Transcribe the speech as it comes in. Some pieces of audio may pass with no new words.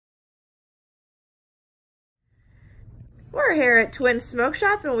We're here at Twins Smoke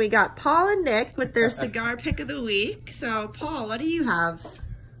Shop and we got Paul and Nick with their cigar pick of the week. So Paul, what do you have?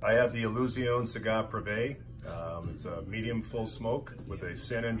 I have the Illusion Cigar Privé. It's a medium full smoke with a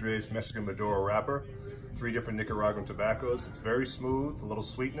San Andres Mexican Maduro wrapper, 3 different Nicaraguan tobaccos. It's very smooth, a little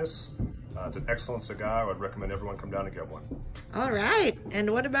sweetness. It's an excellent cigar. I would recommend everyone come down and get one. All right,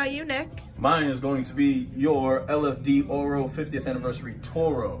 and what about you, Nick? Mine is going to be your LFD Oro 50th Anniversary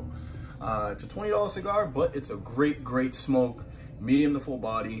Toro. It's a $20 cigar, but it's a great smoke. Medium to full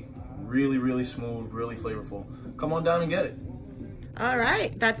body, really smooth, really flavorful. Come on down and get it. All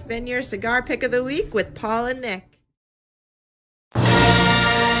right, that's been your cigar pick of the week with Paul and Nick.